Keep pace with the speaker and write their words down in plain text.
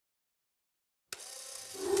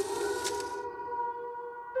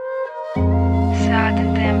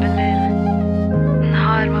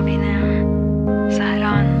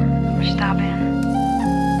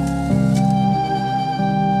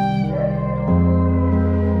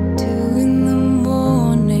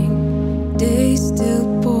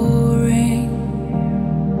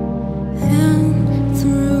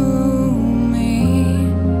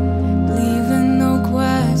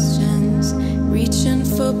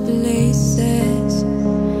places,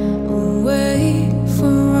 away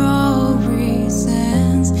for all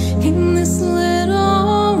reasons. In this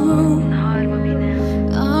little room,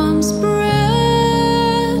 I'm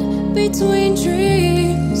spread between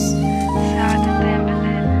dreams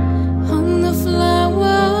on the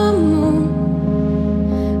flower moon.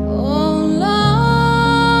 All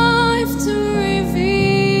life to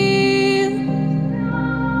reveal.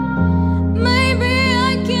 Maybe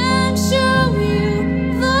I can show you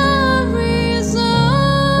the reasons.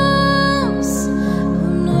 Oh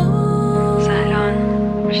no. سهران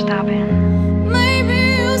مش تعبان. Maybe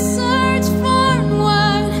you search far and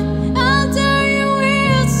wide. I'll tell you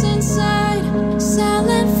it's inside.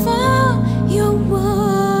 Silent for your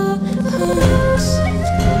words.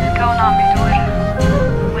 الكون عم بيدور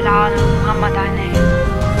والعالم مغمض عينيه.